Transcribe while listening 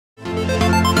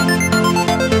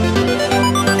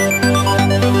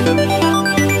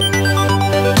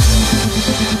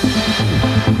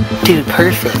Dude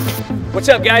Perfect. What's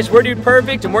up, guys? We're Dude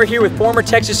Perfect, and we're here with former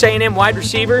Texas A&M wide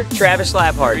receiver Travis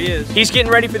Labhart. He is. He's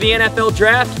getting ready for the NFL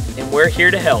draft, and we're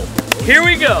here to help. Here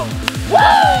we go.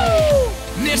 Woo!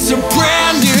 It's a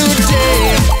brand new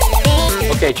day.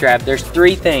 Okay, Trav, there's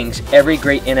three things every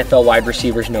great NFL wide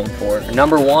receiver is known for.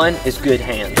 Number one is good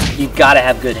hands. You've got to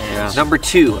have good hands. Yeah. Number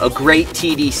two, a great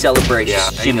TD celebration. Yeah.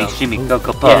 Shimmy,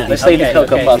 Cocoa Puffs. Yeah, let's leave the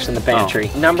Cocoa Puffs in the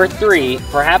pantry. Number three,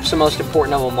 perhaps the most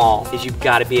important of them all, is you've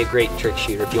got to be a great trick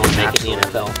shooter if you want to make it in the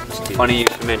NFL. Funny you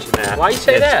should mention that. Why you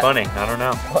say that? It's funny. I don't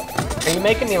know. Are you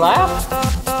making me laugh?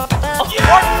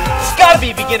 It's gotta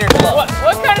be beginner's luck.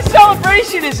 What kind of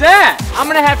celebration is that? I'm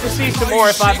gonna have to see some more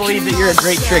if I believe that you're a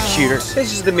great trick shooter.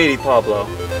 This is the meaty Pablo.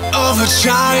 Of a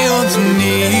child's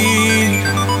need.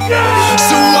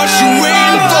 So what you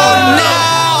waiting for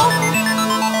now?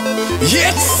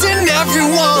 It's in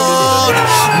everyone.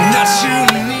 Not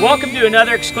you. Welcome to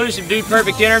another exclusive Dude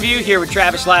Perfect interview here with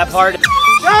Travis Labhart.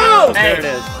 Go! Hey, There it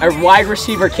is. a wide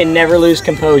receiver can never lose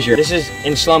composure. This is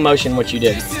in slow motion what you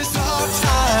did. This is our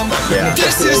time. Yeah.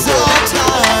 This is our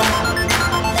time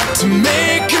to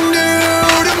make a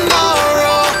new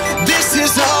tomorrow. This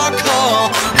is our call.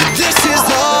 This is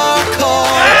our call.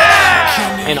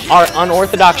 And our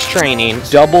unorthodox training,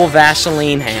 double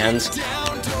Vaseline hands.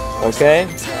 Okay?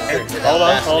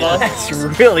 Hold on. That's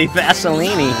really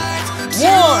Vaseline-y.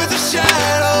 One. It's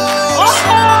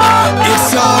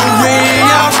our way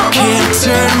out. Can't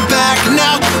turn back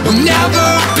now. We'll never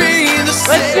be the same.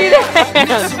 Let's see the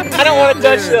hands. I don't want to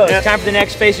touch those. Time for the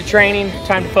next phase of training.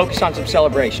 Time to focus on some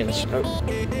celebrations.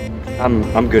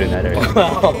 I'm good in that area.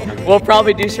 We'll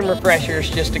probably do some refreshers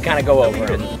just to kind of go over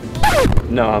them.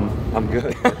 No, I'm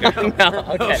good. No,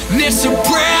 okay. It's a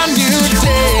brand new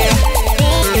day.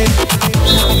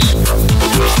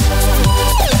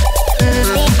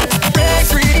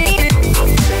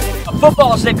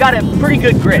 Footballs, they've got a pretty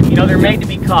good grip. You know, they're made to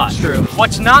be caught. True.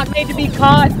 What's not made to be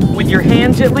caught, with your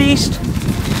hands at least,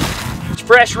 it's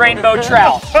fresh rainbow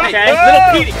trout. Okay? Little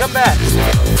Petey, come back.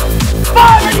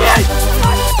 Fire! Yes!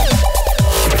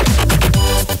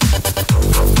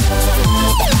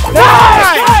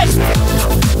 Nice!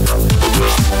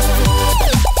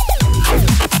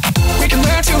 We can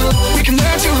learn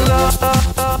to love.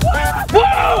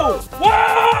 Whoa!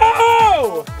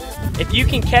 Whoa! If you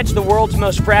can catch the world's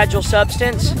most fragile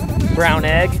substance, brown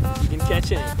egg, you can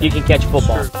catch it. You can catch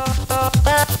football.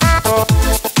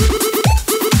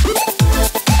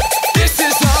 This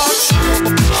is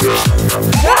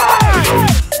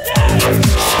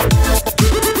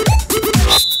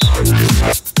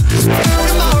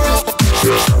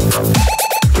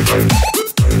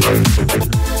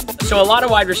So a lot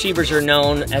of wide receivers are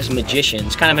known as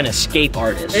magicians, kind of an escape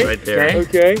artist. Right there.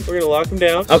 Okay, we're gonna lock them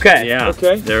down. Okay. Yeah.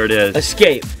 Okay. There it is.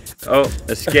 Escape. Oh,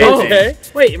 escaping. Okay.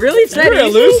 Wait, really? It's that You're easy?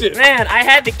 elusive. Man, I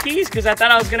had the keys because I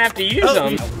thought I was gonna have to use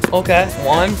them. Okay,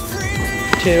 1,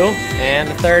 2, and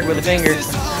the third with a finger.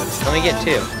 Let me get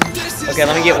 2. Okay,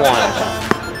 let me get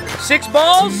 1. 6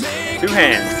 balls. 2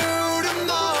 hands.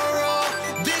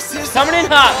 Coming in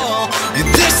hot.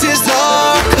 This is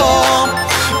our call.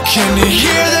 Can you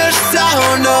hear the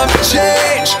sound of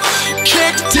change?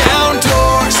 Kick down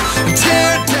doors,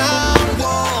 tear down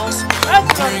walls. That's what I'm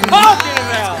talking about.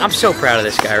 I'm so proud of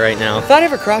this guy right now. Thought it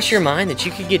ever crossed your mind that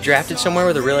you could get drafted somewhere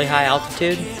with a really high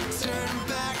altitude?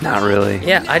 Not really.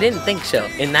 Yeah, I didn't think so.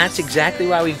 And that's exactly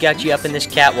why we've got you up in this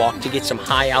catwalk, to get some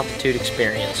high altitude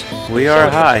experience. We are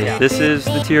So, high. yeah. This is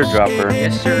the teardropper.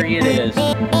 Yes, sir, it is.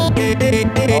 Oh,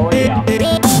 yeah.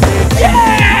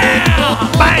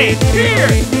 Yeah! Bang! Here!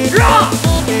 Drop!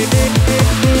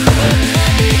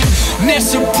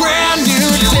 It's a brand new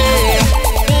day.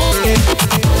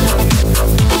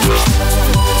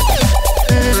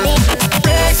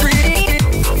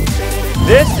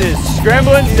 This is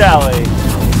Scrambling Sally.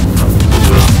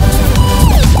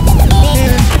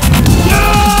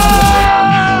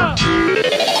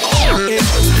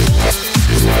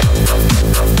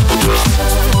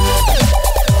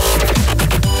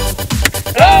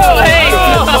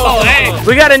 Oh, hey!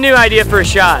 We got a new idea for a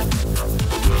shot.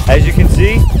 As you can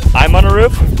see, I'm on a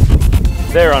roof.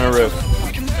 They're on a roof.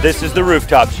 This is the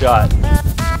rooftop shot.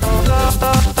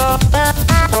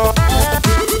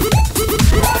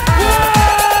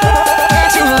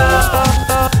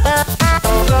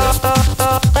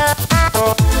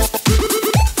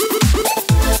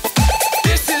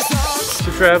 So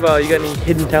Trav, you got any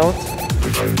hidden talents?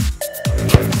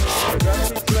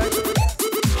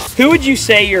 Who would you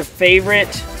say your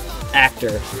favorite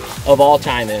actor of all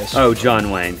time is? Oh, John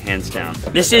Wayne, hands down.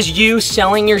 This is you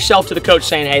selling yourself to the coach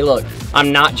saying, hey, look,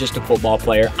 I'm not just a football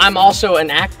player. I'm also an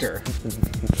actor.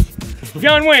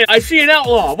 John Wayne, I see an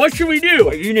outlaw. What should we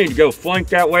do? You need to go flank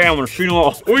that way. I'm gonna shoot them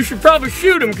all. We should probably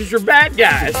shoot them because you're bad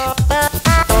guys.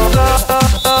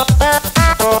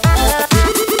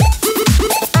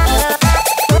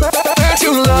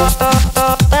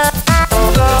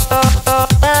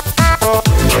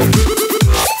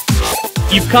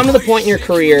 You've come to the point in your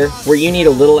career where you need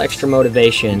a little extra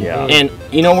motivation. Yeah. And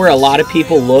you know where a lot of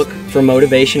people look for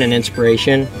motivation and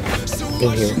inspiration?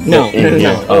 In here. No.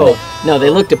 Oh. No, they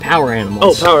look to power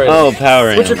animals. Oh, power animals. Oh, power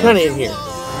animals. Which are kind of in here.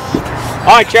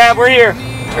 All right, Trav, we're here.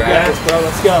 Travis, bro,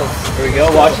 let's go. Here we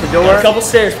go. Watch the door. Got a couple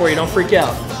stairs for you. Don't freak out.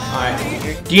 All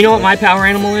right. Do you know what my power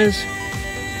animal is?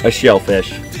 A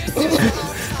shellfish.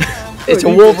 It's a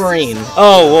wolverine.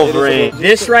 Oh, Wolverine.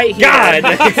 This right here. God.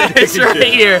 This right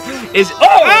here is.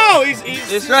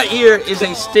 This right here is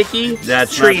a sticky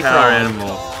That's tree my power frog.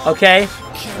 animal. Okay.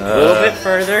 A little bit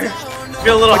further.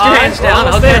 Feel a little Put your high. hands down.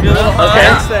 Okay. Okay.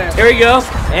 Okay. Here we go.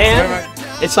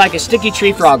 And it's like a sticky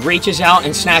tree frog reaches out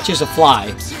and snatches a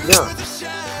fly.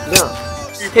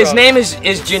 His name is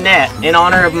Jeanette in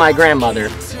honor of my grandmother.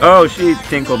 Oh, she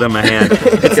tinkled in my hand.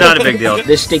 It's not a big deal.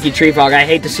 This sticky tree frog, I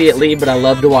hate to see it leave, but I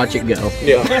love to watch it go.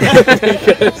 Yeah.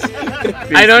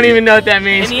 I don't even know what that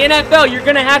means. In the NFL, you're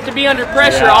going to have to be under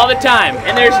pressure all the time.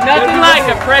 And there's nothing like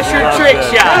a pressure trick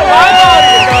shot.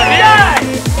 Yeah!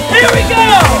 Here we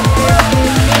go!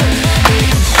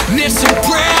 It's a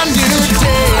brand new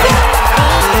day.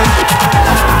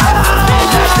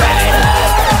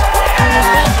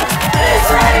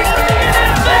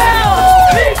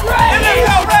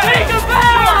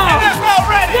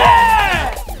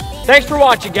 Thanks for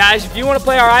watching, guys. If you want to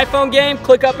play our iPhone game,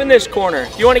 click up in this corner.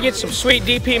 If you want to get some sweet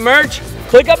DP merch,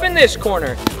 click up in this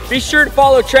corner. Be sure to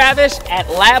follow Travis at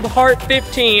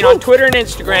Labhart15 on Twitter and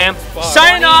Instagram.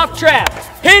 Signing off, Trav.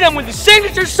 Hit him with the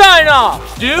signature sign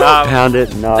off, dude. Pound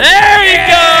it, not. There you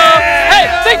go. Hey,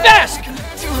 think fast.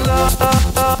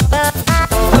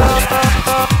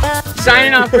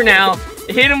 Signing off for now.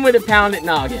 Hit him with a pound at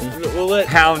noggin. We'll let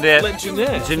Pound it.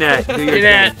 Jeanette. Jeanette, do your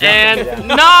Jeanette thing. and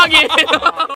noggin.